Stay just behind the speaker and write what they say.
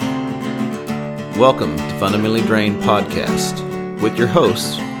Welcome to Fundamentally Drained Podcast with your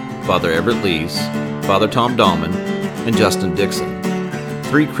hosts, Father Everett Lees, Father Tom Dahlman, and Justin Dixon.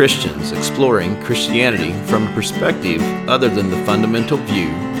 Three Christians exploring Christianity from a perspective other than the fundamental view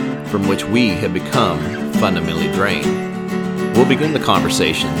from which we have become fundamentally drained. We'll begin the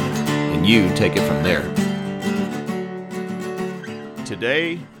conversation, and you take it from there.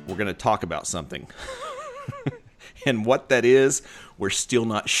 Today, we're going to talk about something. And what that is, we're still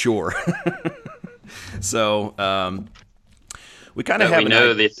not sure. So, we kind of have... We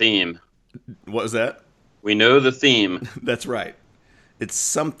know the theme. What was that? We know the theme. That's right. It's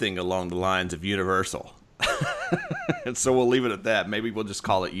something along the lines of universal. And so we'll leave it at that. Maybe we'll just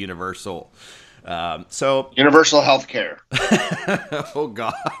call it universal. Universal healthcare. Oh,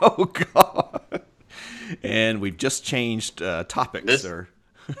 God. Oh, God. And we've just changed topics or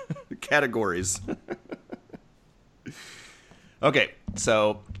categories. Okay,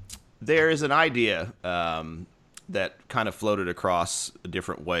 so there is an idea that kind of floated across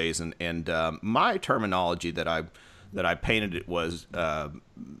different ways, and my terminology that I painted it was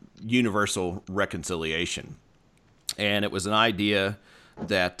universal reconciliation, and it was an idea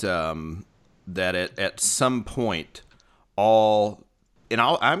that at some point all, and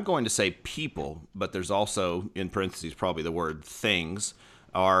I'm going to say people, but there's also in parentheses probably the word things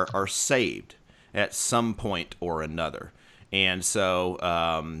are saved at some point or another. And so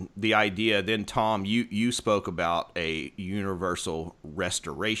the idea, then Tom, you spoke about a universal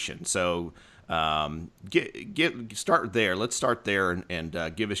restoration. So start there. Let's start there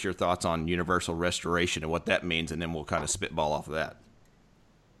and give us your thoughts on universal restoration and what that means, and then we'll kind of spitball off of that.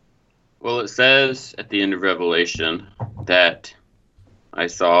 Well, it says at the end of Revelation that I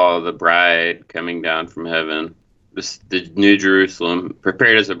saw the bride coming down from heaven, the New Jerusalem,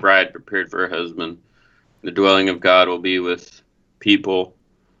 prepared as a bride, prepared for her husband. The dwelling of God will be with people.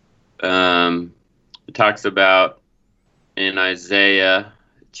 It talks about in Isaiah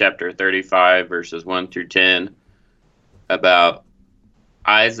chapter 35, verses 1 through 10, about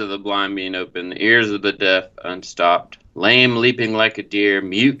eyes of the blind being opened, the ears of the deaf unstopped, lame leaping like a deer,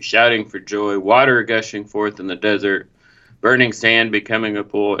 mute shouting for joy, water gushing forth in the desert, burning sand becoming a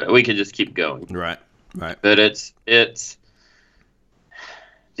pool. We could just keep going. Right. But it's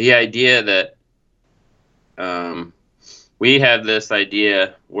the idea that we have this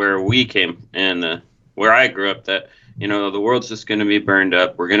idea where we came and where I grew up that, the world's just going to be burned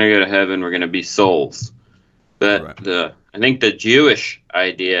up. We're going to go to heaven. We're going to be souls. But right. I think the Jewish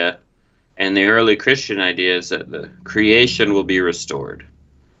idea and the early Christian idea is that the creation will be restored.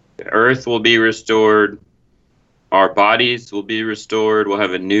 The earth will be restored. Our bodies will be restored. We'll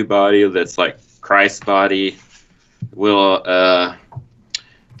have a new body that's like Christ's body.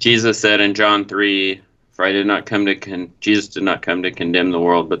 Jesus said in John 3, for I did not come to Jesus did not come to condemn the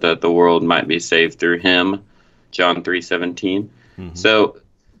world, but that the world might be saved through him. John 3:17. Mm-hmm. So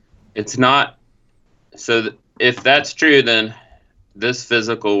it's not. So if that's true, then this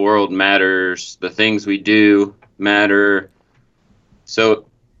physical world matters. The things we do matter. So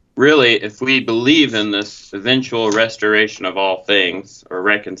really, if we believe in this eventual restoration of all things or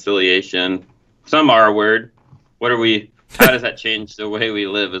reconciliation, some R word, how does that change the way we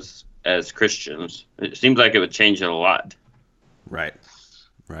live as Christians? It seems like it would change it a lot. Right.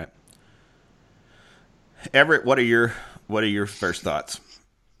 Everett, what are your first thoughts?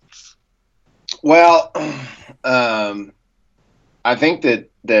 Well, I think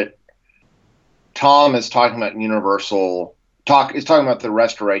that Tom is talking about is talking about the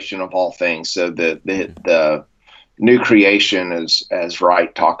restoration of all things. So the new creation, as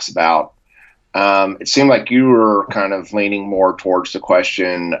Wright talks about. It seemed like you were kind of leaning more towards the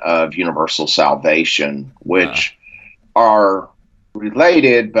question of universal salvation, which are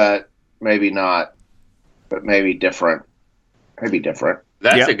related, but maybe not, but maybe different.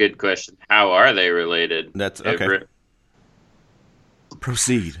 That's a good question. How are they related? That's okay. Everett?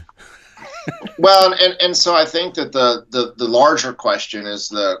 Proceed. Well, and so I think that the larger question is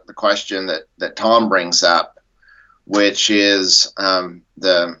the question that Tom brings up, which is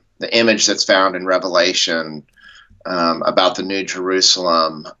the image that's found in Revelation about the New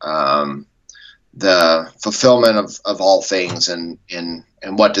Jerusalem, the fulfillment of all things, and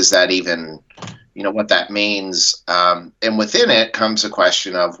what does that even, what that means. And within it comes a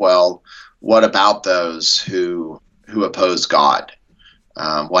question of, well, what about those who oppose God?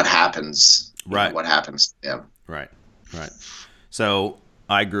 What happens? Right. What happens to them? Right. So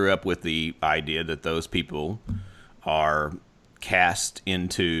I grew up with the idea that those people are cast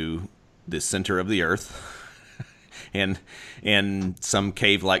into the center of the earth and some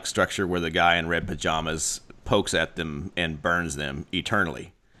cave-like structure where the guy in red pajamas pokes at them and burns them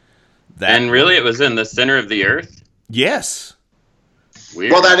eternally. That And really, it was in the center of the earth. yes.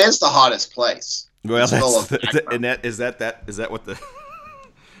 Weird. Well, that is the hottest place. Well, It's full that's of magma. and that is that what the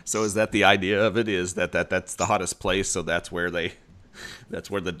so is that the idea of it is that's the hottest place, so that's where the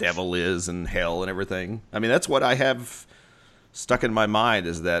devil is and hell and everything. I mean, that's what I have stuck in my mind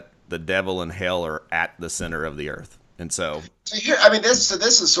is that the devil and hell are at the center of the earth. And so So here, I mean, this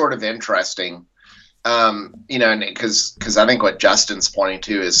is sort of interesting, you know, because I think what Justin's pointing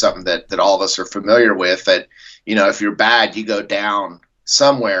to is something that all of us are familiar with. That, you know, if you're bad, you go down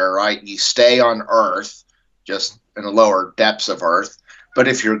somewhere, right? You stay on Earth, just in the lower depths of Earth. But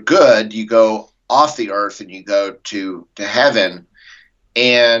if you're good, you go off the Earth and you go to heaven.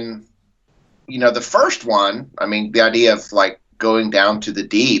 And you know, the first one, I mean, the idea of like going down to the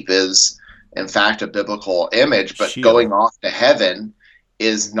deep is in fact a biblical image, but Sheol. going off to heaven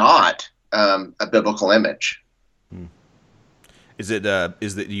is not a biblical image. is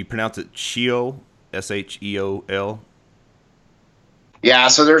that you pronounce it Sheol, Sheol? Yeah,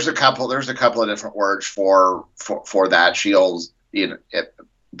 so there's a couple of different words for that. Sheol's, you know,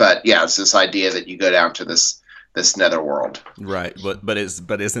 but yeah, it's this idea that you go down to this netherworld. Right, but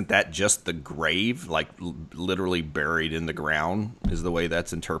isn't that just the grave, like literally buried in the ground, is the way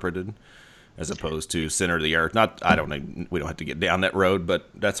that's interpreted, as opposed to center of the earth? Not, I don't know. We don't have to get down that road, but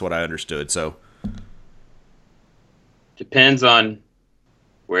that's what I understood. So Depends on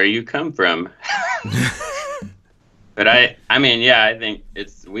where you come from. But I mean, yeah, I think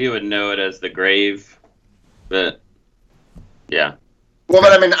we would know it as the grave, but yeah. Well,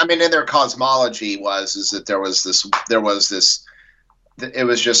 but I mean, in their cosmology is that there was this, it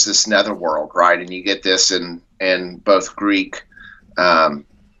was just this netherworld, right? And you get this in both Greek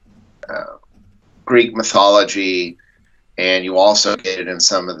mythology, and you also get it in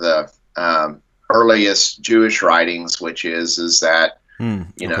some of the earliest Jewish writings, which is that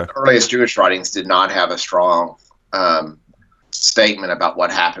you know, the earliest Jewish writings did not have a strong statement about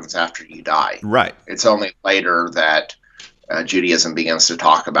what happens after you die. right, It's only later that Judaism begins to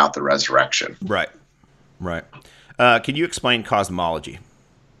talk about the resurrection. right. Can you explain cosmology?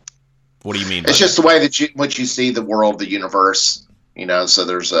 What do you mean by It's just the way that you see the world, the universe. You know, so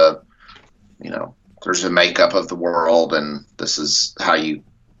there's a makeup of the world, and this is how you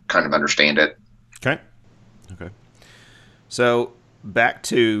kind of understand it. Okay. So back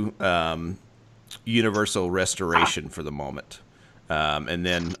to universal restoration for the moment. And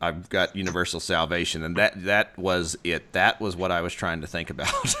then I've got universal salvation, and that was it. That was what I was trying to think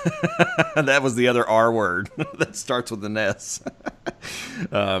about. That was the other R word that starts with an S.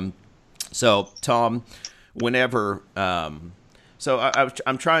 So Tom, whenever, I'm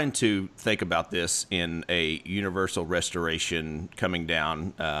trying to think about this in a universal restoration coming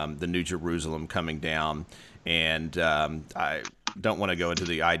down, the New Jerusalem coming down, and I don't want to go into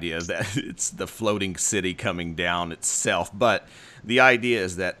the idea that it's the floating city coming down itself, but the idea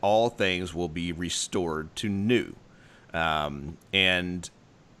is that all things will be restored to new. And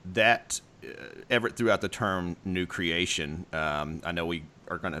that, throughout the term new creation, I know we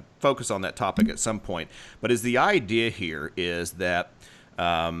are going to focus on that topic at some point, but the idea here is that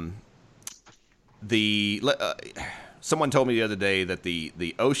someone told me the other day that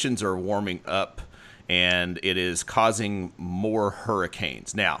the oceans are warming up, and it is causing more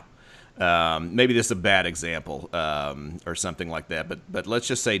hurricanes. Now, maybe this is a bad example or something like that, but let's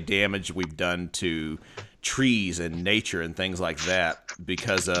just say damage we've done to trees and nature and things like that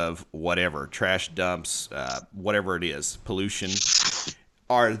because of whatever, trash dumps, whatever it is, pollution.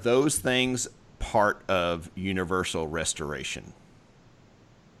 Are those things part of universal restoration?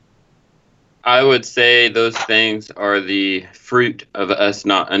 I would say those things are the fruit of us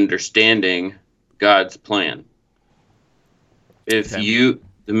not understanding God's plan. If the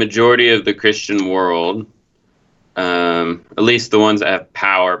majority of the Christian world, at least the ones that have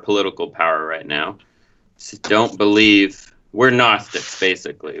power, political power right now, don't believe, we're Gnostics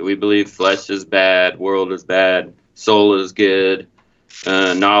basically. We believe flesh is bad, world is bad, soul is good,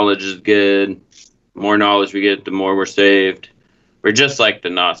 knowledge is good. More knowledge we get, the more we're saved. We're just like the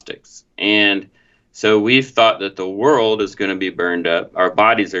Gnostics. And so we've thought that the world is going to be burned up. Our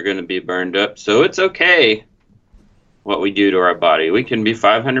bodies are going to be burned up. So it's okay what we do to our body. We can be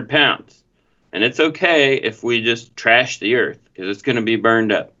 500 pounds. And it's okay if we just trash the earth because it's going to be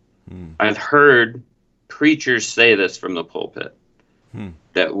burned up. I've heard preachers say this from the pulpit.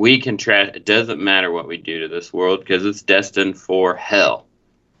 That we can trash. It doesn't matter what we do to this world because it's destined for hell.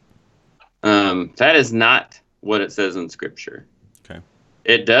 That is not what it says in Scripture. Okay.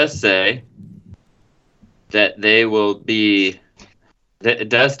 It does say that they will be. That it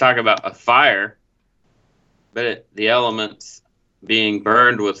does talk about a fire, but the elements being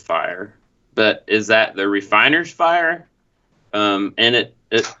burned with fire, but is that the refiner's fire? And it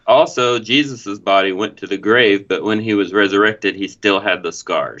also, Jesus's body went to the grave, but when he was resurrected, he still had the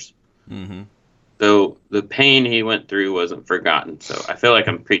scars. Mm-hmm. So the pain he went through wasn't forgotten. So I feel like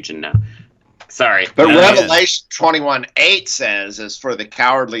I'm preaching now. Sorry. But Revelation 21:8 says, as for the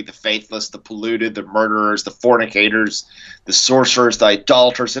cowardly, the faithless, the polluted, the murderers, the fornicators, the sorcerers, the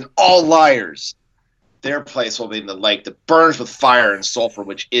idolaters, and all liars, their place will be in the lake that burns with fire and sulfur,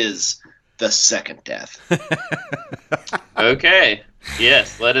 which is the second death. Okay.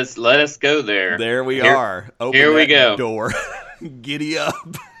 Yes, let us go there. There we are. Open here we that go. Door. Giddy up.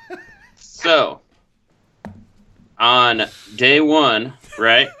 So, on day 1,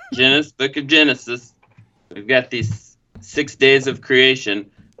 right? Book of Genesis, we've got these 6 days of creation.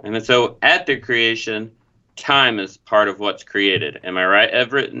 And so at the creation, time is part of what's created. Am I right,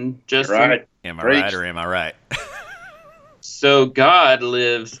 Everett and Justin? Right. Am I right or am I right? So God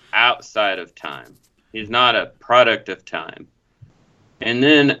lives outside of time. He's not a product of time. And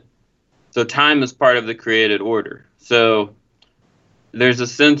then, so time is part of the created order. So there's a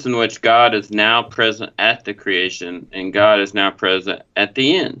sense in which God is now present at the creation and God is now present at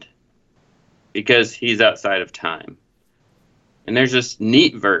the end because he's outside of time. And there's this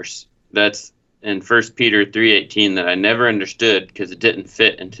neat verse that's in 1 Peter 3:18 that I never understood because it didn't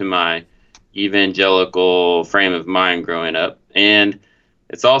fit into my evangelical frame of mind growing up. And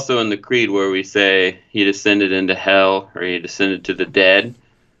it's also in the creed where we say he descended into hell or he descended to the dead.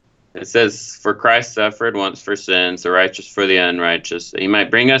 It says, for Christ suffered once for sins, the righteous for the unrighteous, that he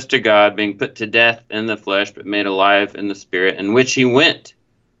might bring us to God, being put to death in the flesh, but made alive in the spirit, in which he went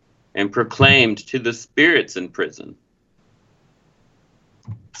and proclaimed to the spirits in prison.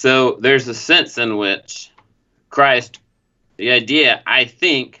 So there's a sense in which Christ, the idea, I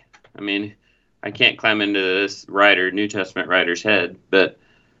can't climb into this New Testament writer's head, but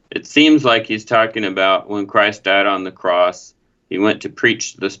it seems like he's talking about when Christ died on the cross, he went to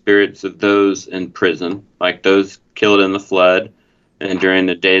preach to the spirits of those in prison, like those killed in the flood and during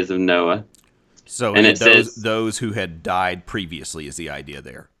the days of Noah. So and those who had died previously is the idea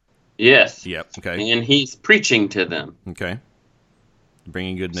there. Yes. Yep. Okay. And he's preaching to them. Okay.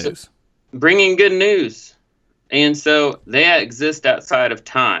 Bringing good news. Bringing good news. And so they exist outside of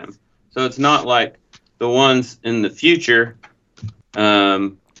time. So it's not like the ones in the future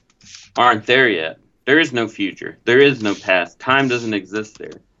aren't there yet. There is no future. There is no past. Time doesn't exist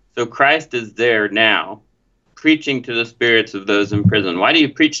there. So Christ is there now, preaching to the spirits of those in prison. Why do you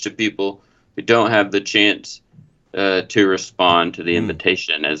preach to people who don't have the chance to respond to the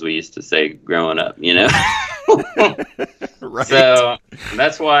invitation, as we used to say growing up, you know? Right. So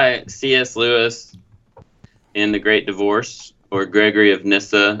that's why C.S. Lewis in The Great Divorce, or Gregory of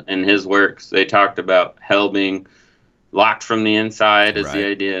Nyssa in his works, they talked about hell being locked from the inside as the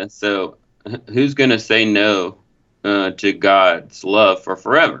idea. So who's going to say no to God's love for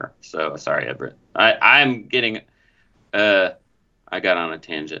forever? So sorry, Everett. I'm getting I got on a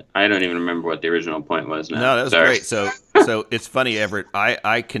tangent. I don't even remember what the original point was now. No, that was great. So it's funny, Everett.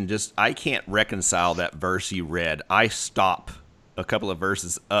 I can't reconcile that verse you read. I stop a couple of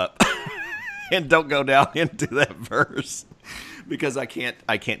verses up and don't go down into that verse because I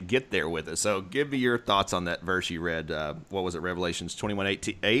can't get there with it. So give me your thoughts on that verse you read. What was it? Revelations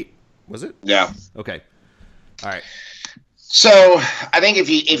 21:8? Was it? Yeah. Okay. All right. So I think if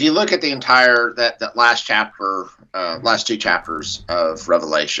you look at the entire that last chapter, last 2 chapters of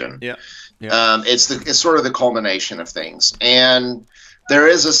Revelation, it's sort of the culmination of things, and there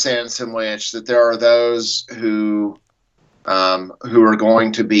is a sense in which that there are those who are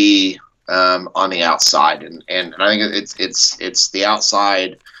going to be on the outside, and I think it's the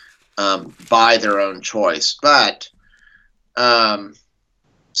outside by their own choice, but.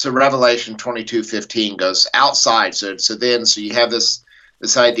 So Revelation 22:15 goes outside. So you have this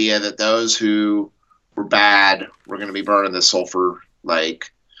idea that those who were bad were going to be burned in the sulfur lake,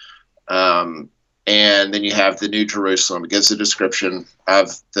 and then you have the New Jerusalem. It gives a description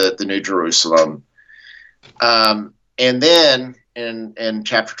of the New Jerusalem, and then in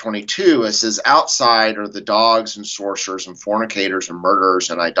chapter 22 it says outside are the dogs and sorcerers and fornicators and murderers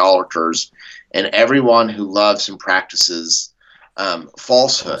and idolaters and everyone who loves and practices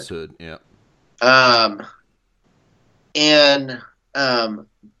falsehood. Yeah.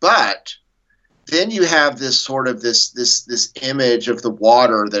 But then you have this sort of this image of the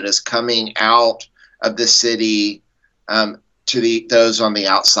water that is coming out of the city to those on the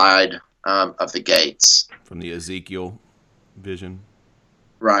outside of the gates. From the Ezekiel vision.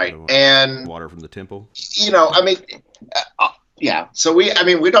 Right. And water from the temple. Yeah. So we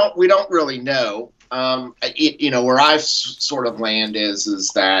don't really know Where I've sort of land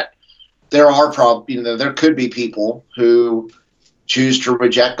is that there are there could be people who choose to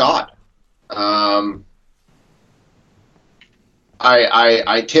reject God.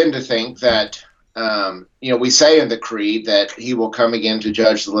 I tend to think that, we say in the creed that he will come again to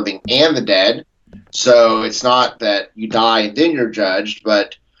judge the living and the dead. So it's not that you die and then you're judged,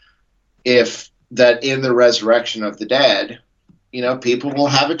 but if that in the resurrection of the dead, people will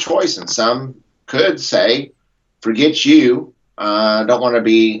have a choice, and some could say, forget you, don't want to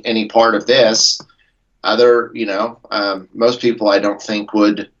be any part of this. Other, most people I don't think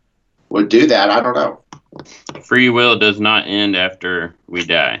would do that. I don't know. Free will does not end after we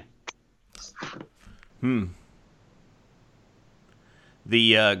die.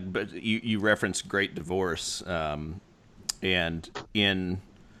 But you referenced Great Divorce, and in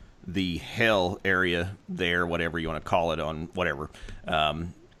the hell area there, whatever you want to call it, on whatever,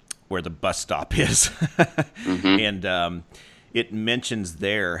 where the bus stop is, and it mentions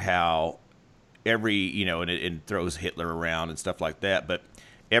there how every, and it throws Hitler around and stuff like that, but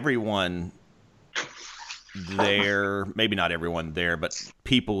everyone there, maybe not everyone there, but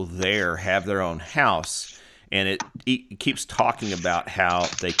people there have their own house, and it keeps talking about how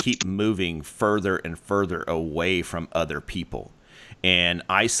they keep moving further and further away from other people, and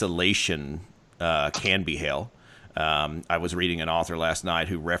isolation can be hell. I was reading an author last night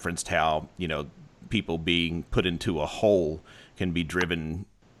who referenced how, people being put into a hole can be driven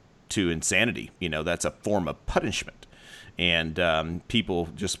to insanity. That's a form of punishment. And people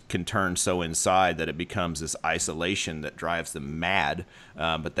just can turn so inside that it becomes this isolation that drives them mad.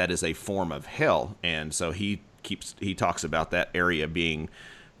 But that is a form of hell. And so he talks about that area being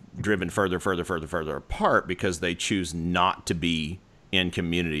driven further apart because they choose not to be in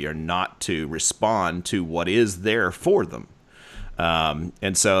community or not to respond to what is there for them.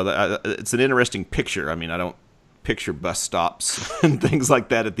 And so it's an interesting picture. I mean, I don't picture bus stops and things like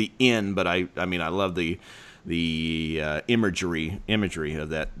that at the end, but I love the imagery of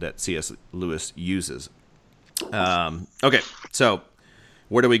that C.S. Lewis uses. Okay, so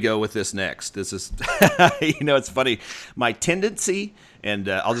where do we go with this next? This is, it's funny. My tendency, and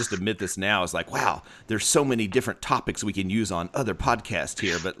I'll just admit this now, is like, wow, there's so many different topics we can use on other podcasts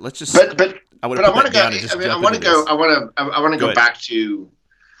here. But let's just. I want to go back to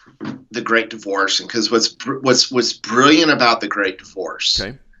the Great Divorce, and because what's brilliant about the Great Divorce.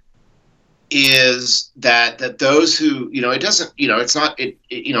 Okay. Is that those who, it doesn't,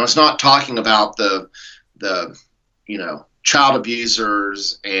 it's not talking about the child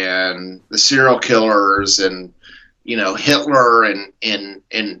abusers and the serial killers and, Hitler and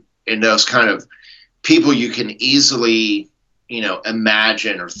those kind of people you can easily,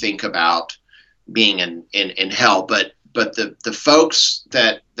 imagine or think about being in hell. But the folks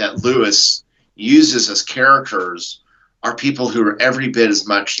that Lewis uses as characters are people who are every bit as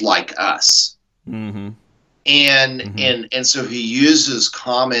much like us. Mm-hmm. And so he uses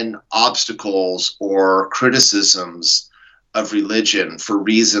common obstacles or criticisms of religion for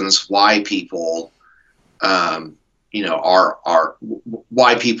reasons why people, are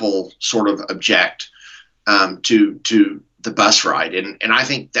why people sort of object to the bus ride. And I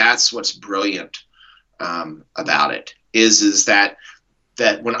think that's what's brilliant about it is that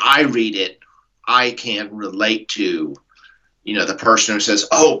when I read it, I can relate to, the person who says,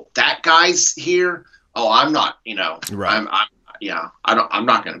 "Oh, that guy's here. Oh, I'm not. Right. I'm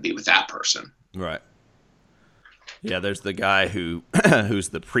not going to be with that person." Right. Yeah. There's the guy who's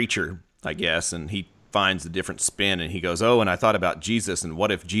the preacher, I guess, and he finds a different spin, and he goes, "Oh, and I thought about Jesus, and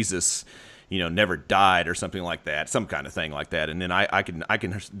what if Jesus, never died or something like that, some kind of thing like that." And then I can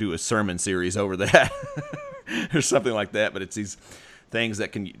do a sermon series over that or something like that. But it's these things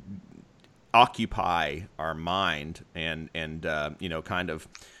that can occupy our mind and kind of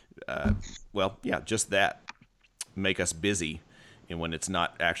just that, make us busy, and when it's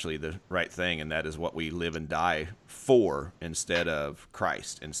not actually the right thing, and that is what we live and die for instead of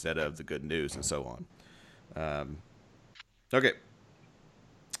Christ, instead of the good news, and so on. Okay,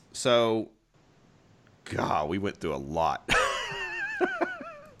 so God, we went through a lot.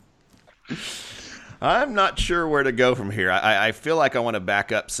 I'm not sure where to go from here. I feel like I want to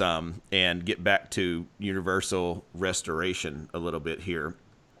back up some and get back to universal restoration a little bit here.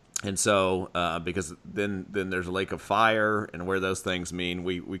 And so, because then there's a lake of fire and where those things mean,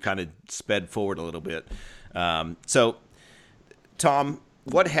 we kind of sped forward a little bit. So, Tom,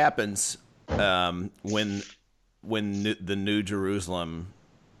 what happens when the New Jerusalem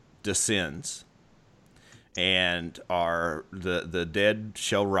descends and the dead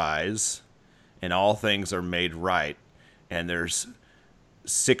shall rise and all things are made right, and there's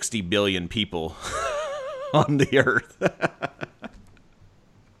 60 billion people on the earth.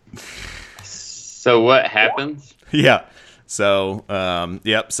 So what happens? Yeah. So,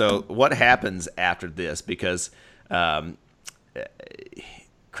 yep. So what happens after this? Because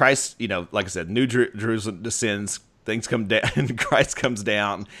Christ, like I said, New Jerusalem descends, things come down, and Christ comes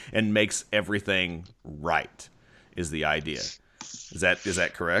down and makes everything right, is the idea. Is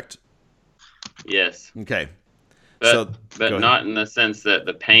that correct? Yes. Okay. But not in the sense that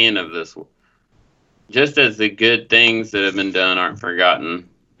the pain of this, just as the good things that have been done aren't forgotten,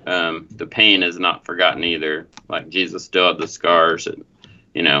 the pain is not forgotten either. Like Jesus still had the scars,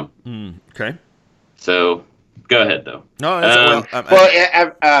 Okay. So, go ahead though. No,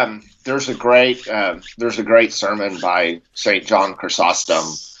 there's a great sermon by Saint John Chrysostom,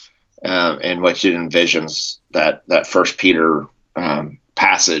 in which it envisions that First Peter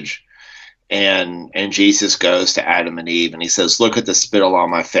passage. And Jesus goes to Adam and Eve and he says, "Look at the spittle on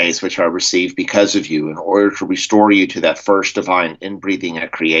my face, which I received because of you, in order to restore you to that first divine inbreathing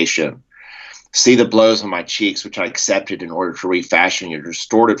at creation. See the blows on my cheeks, which I accepted in order to refashion your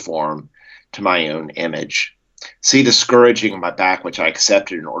distorted form to my own image. See the scourging on my back, which I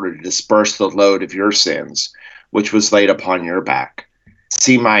accepted in order to disperse the load of your sins, which was laid upon your back.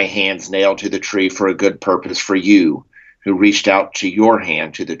 See my hands nailed to the tree for a good purpose for you, who reached out to your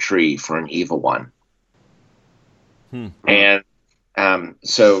hand to the tree for an evil one." And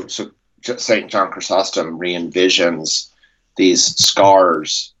so St. John Chrysostom re-envisions these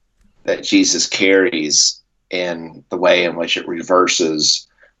scars that Jesus carries in the way in which it reverses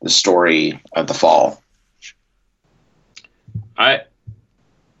the story of the fall. I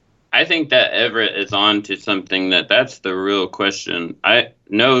think that Everett is on to something that's the real question.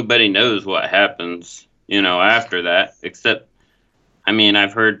 Nobody knows what happens after that, except,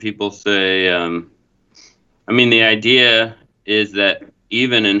 I've heard people say, the idea is that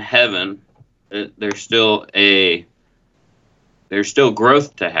even in heaven, there's still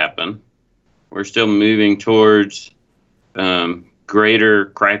growth to happen. We're still moving towards greater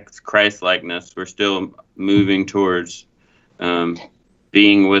Christ-likeness. We're still moving towards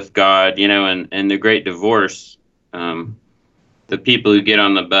being with God, and the great divorce, the people who get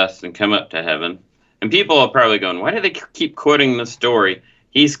on the bus and come up to heaven. And people are probably going, why do they keep quoting the story?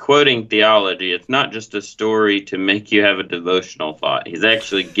 He's quoting theology. It's not just a story to make you have a devotional thought. He's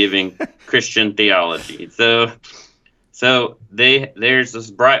actually giving Christian theology. So there's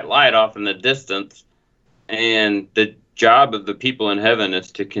this bright light off in the distance, and the job of the people in heaven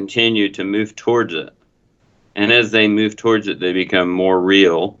is to continue to move towards it. And as they move towards it, they become more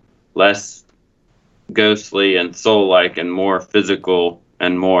real, less ghostly and soul-like, and more physical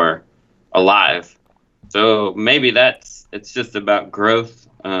and more alive. So maybe it's just about growth.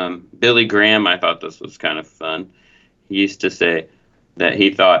 Billy Graham, I thought this was kind of fun. He used to say that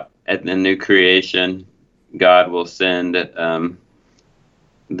he thought at the new creation, God will send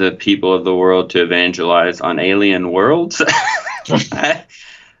the people of the world to evangelize on alien worlds.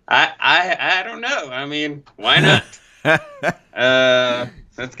 I don't know. Why not?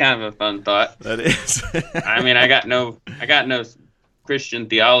 That's kind of a fun thought. That is. I got no Christian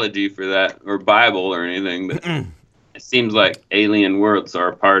theology for that, or Bible or anything, but it seems like alien worlds are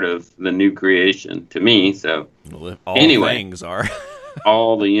a part of the new creation to me. So things are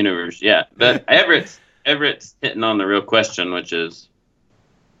all the universe, yeah. But Everett's hitting on the real question, which is,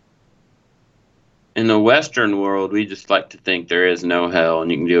 in the Western world, we just like to think there is no hell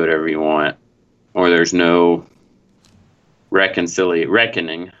and you can do whatever you want, or there's no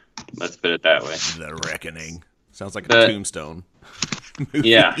reckoning. Let's put it that way. The reckoning sounds like a Tombstone movie.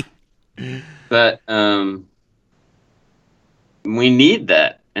 Yeah, but we need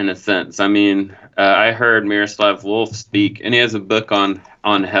that in a sense. I heard Miroslav Volf speak, and he has a book on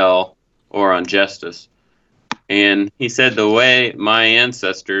hell or on justice. And he said the way my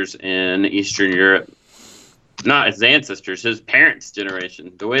ancestors in Eastern Europe, not his ancestors, his parents'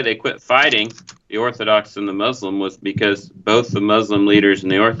 generation, the way they quit fighting the Orthodox and the Muslim was because both the Muslim leaders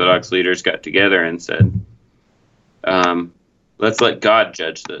and the Orthodox leaders got together and said, let's let God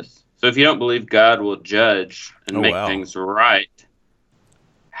judge this. So if you don't believe God will judge and make things right,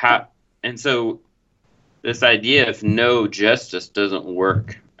 and so this idea of no justice doesn't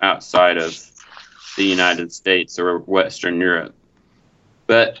work outside of the United States or Western Europe.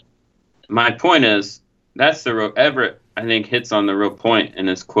 But my point is, that's the real, Everett, I think, hits on the real point in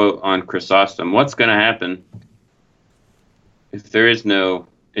his quote on Chrysostom. What's going to happen if there is no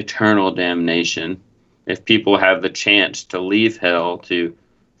eternal damnation, if people have the chance to leave hell, to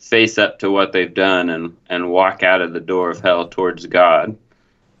face up to what they've done and walk out of the door of hell towards God,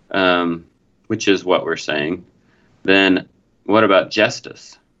 which is what we're saying, then what about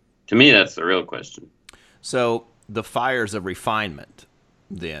justice? To me, that's the real question. So the fires of refinement,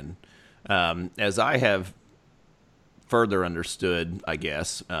 then, as I have further understood, I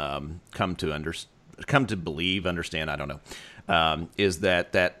guess, come to believe, understand, I don't know, is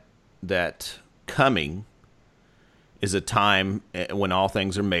that coming is a time when all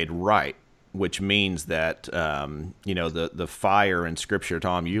things are made right, which means that the fire in Scripture.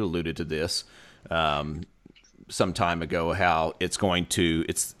 Tom, you alluded to this some time ago, how it's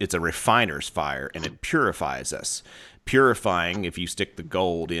a refiner's fire, and it purifies us. Purifying, if you stick the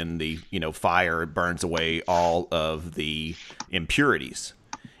gold in the fire, it burns away all of the impurities.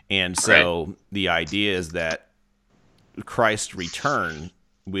 And so the idea is that Christ's return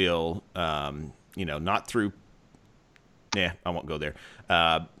will, not through, I won't go there,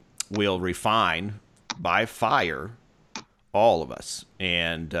 will refine by fire all of us,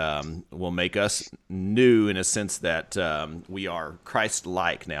 and will make us new in a sense that we are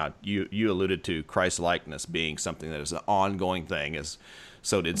Christ-like. Now, you alluded to Christ-likeness being something that is an ongoing thing, as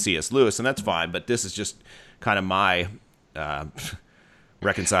so did C.S. Lewis, and that's fine, but this is just kind of my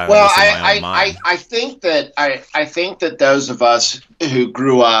reconciling this in my own mind. I think that those of us who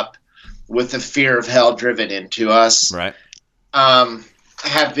grew up with the fear of hell driven into us, right,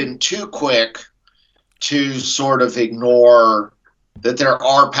 have been too quick to sort of ignore that there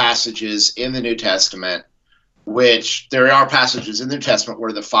are passages in the New Testament where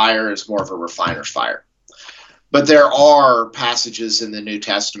the fire is more of a refiner's fire. But there are passages in the New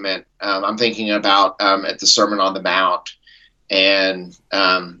Testament, I'm thinking about at the Sermon on the Mount, and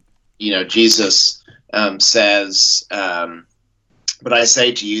Jesus says, but I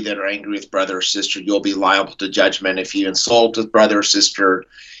say to you that are angry with brother or sister, you'll be liable to judgment. If you insult a brother or sister,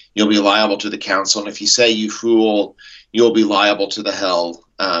 you'll be liable to the council. And if you say you fool, you'll be liable to the hell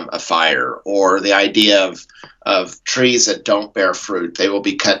of fire. Or the idea of trees that don't bear fruit, they will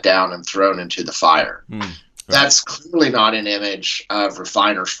be cut down and thrown into the fire. Right. That's clearly not an image of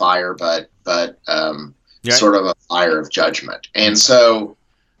refiner's fire, but sort of a fire of judgment. And so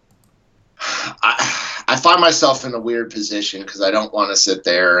I find myself in a weird position because I don't want to sit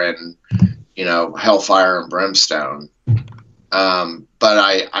there and, hellfire and brimstone. But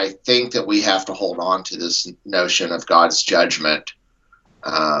I think that we have to hold on to this notion of God's judgment,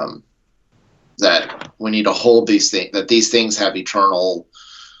 that we need to hold these things, that these things have eternal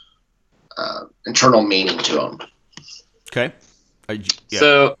meaning to them. Okay.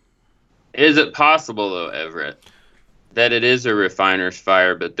 So is it possible, though, Everett, that it is a refiner's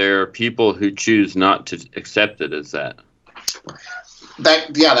fire, but there are people who choose not to accept it as that?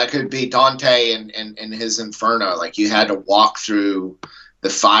 That could be Dante and his Inferno. Like, you had to walk through the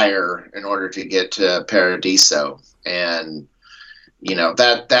fire in order to get to Paradiso, and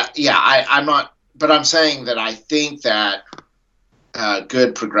I'm not. But I'm saying that I think that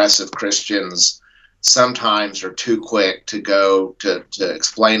good progressive Christians sometimes are too quick to go to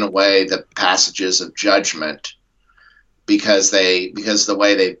explain away the passages of judgment because the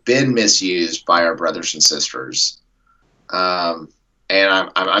way they've been misused by our brothers and sisters. And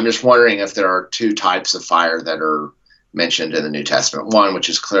I'm just wondering if there are two types of fire that are mentioned in the New Testament. One, which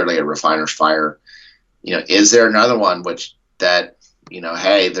is clearly a refiner's fire. Is there another one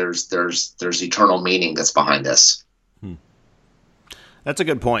hey, there's eternal meaning that's behind this? That's a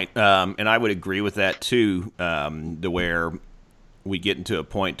good point, and I would agree with that too. To where we get into a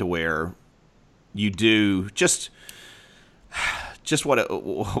point to where you do just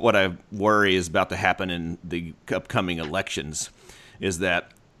what I worry is about to happen in the upcoming elections is that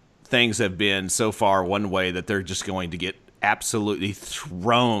things have been so far one way that they're just going to get absolutely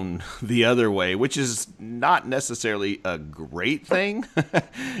thrown the other way, which is not necessarily a great thing.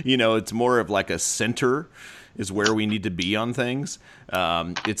 It's more of like a center is where we need to be on things.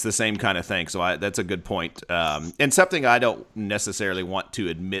 It's the same kind of thing. So that's a good point. And something I don't necessarily want to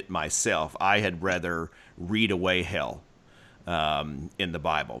admit myself. I had rather read away hell in the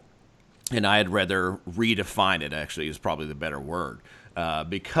Bible. And I had rather redefine it, actually, is probably the better word,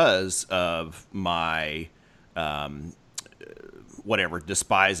 because of my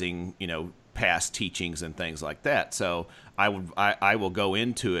despising, past teachings and things like that. So I will go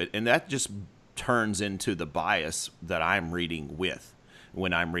into it, and that just turns into the bias that I'm reading with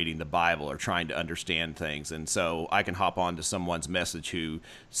when I'm reading the Bible or trying to understand things. And so I can hop on to someone's message who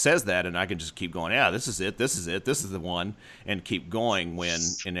says that, and I can just keep going, this is it, this is the one, and keep going, when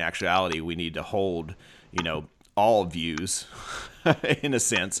in actuality we need to hold, all views in a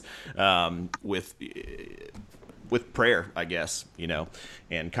sense, with prayer, I guess,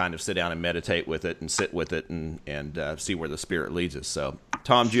 and kind of sit down and meditate with it and sit with it and see where the Spirit leads us. So,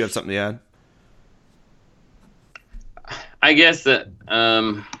 Tom, do you have something to add? I guess that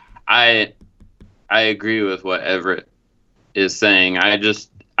I agree with what Everett is saying.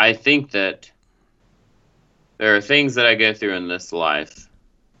 I think that there are things that I go through in this life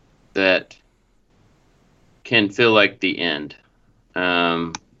that can feel like the end.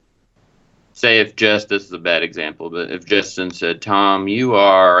 Say if Justice is a bad example, but if Justin said, Tom, you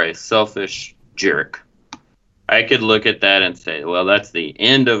are a selfish jerk, I could look at that and say, well, that's the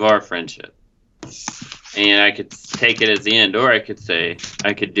end of our friendship. And I could take it as the end, or I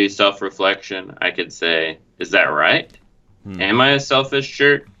could do self-reflection. I could say, is that right? Am I a selfish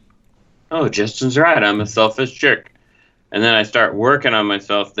jerk? Oh, Justin's right. I'm a selfish jerk. And then I start working on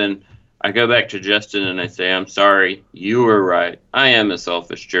myself. Then I go back to Justin and I say, I'm sorry. You were right. I am a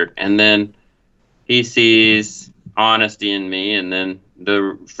selfish jerk. And then he sees honesty in me, and then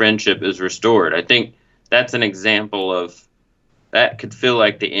the friendship is restored. I think that's an example of that could feel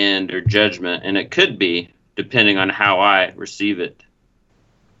like the end or judgment, and it could be, depending on how I receive it.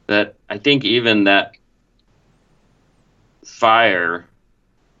 That I think even that fire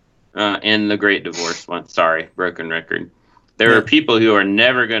in the Great Divorce one, sorry, broken record, there are people who are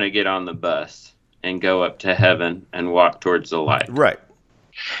never going to get on the bus and go up to heaven and walk towards the light. Right.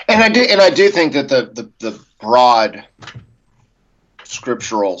 And I do think that the broad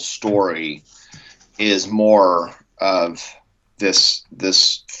scriptural story is more of this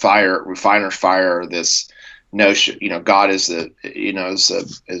refiner's fire, this notion, God is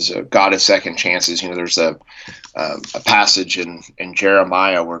is a God of second chances. There's a passage in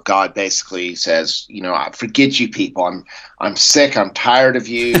Jeremiah where God basically says, I forget you people. I'm sick. I'm tired of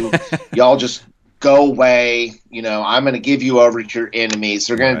you. Y'all just go away. I'm going to give you over to your enemies.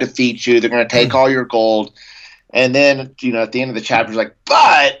 They're going to defeat you. They're going to take all your gold. And then, at the end of the chapter, it's like,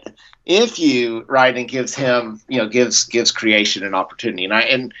 but if you, right, and gives him, gives creation an opportunity.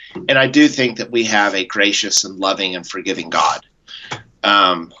 And I do think that we have a gracious and loving and forgiving God.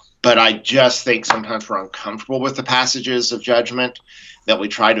 But I just think sometimes we're uncomfortable with the passages of judgment, that we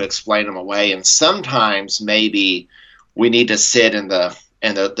try to explain them away. And sometimes maybe we need to sit in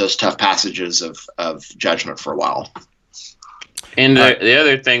those tough passages of judgment for a while. And the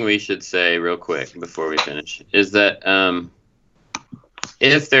other thing we should say real quick before we finish is that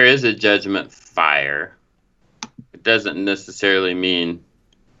if there is a judgment fire, it doesn't necessarily mean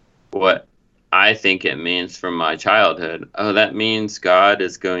what I think it means from my childhood. Oh, that means God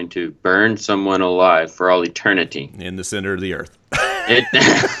is going to burn someone alive for all eternity. In the center of the earth.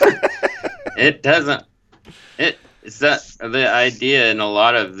 It doesn't. It's that the idea in a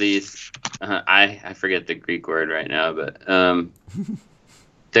lot of these. I forget the Greek word right now, but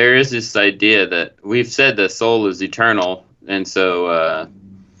there is this idea that we've said the soul is eternal, and so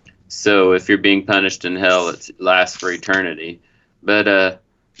if you're being punished in hell, it lasts for eternity. But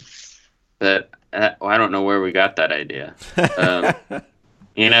I don't know where we got that idea.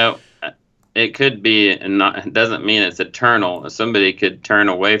 It could be, and it doesn't mean it's eternal. Somebody could turn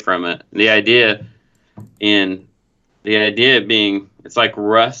away from it. The idea being, it's like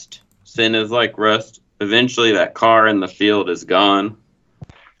rust. Sin is like rust. Eventually, that car in the field is gone.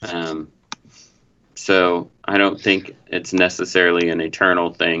 So I don't think it's necessarily an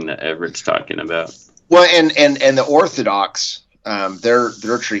eternal thing that Everett's talking about. Well, and the Orthodox,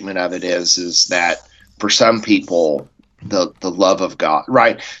 their treatment of it is that for some people, the love of God,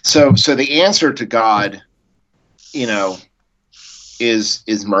 right? So the answer to God,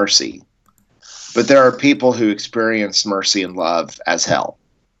 is mercy. But there are people who experience mercy and love as hell.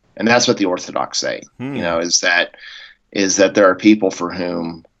 And that's what the Orthodox say, is that there are people for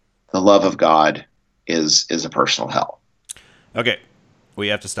whom the love of God is a personal hell. Okay, we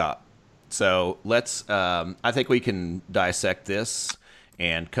have to stop. So let's, I think we can dissect this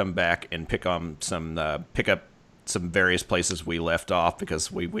and come back and pick up some various places we left off,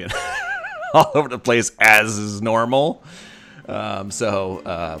 because we went all over the place as is normal. There's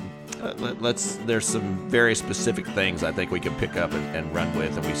some very specific things I think we can pick up and run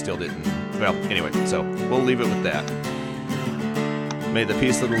with, and we still didn't. Well, anyway, so we'll leave it with that. May the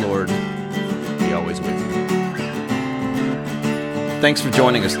peace of the Lord be always with you. Thanks for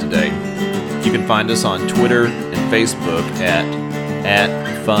joining us today. You can find us on Twitter and Facebook at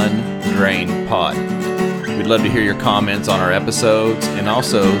FunDrainPod. We'd love to hear your comments on our episodes and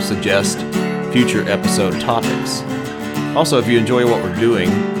also suggest future episode topics. Also, if you enjoy what we're doing,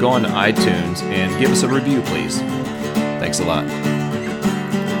 go on to iTunes and give us a review, please. Thanks a lot.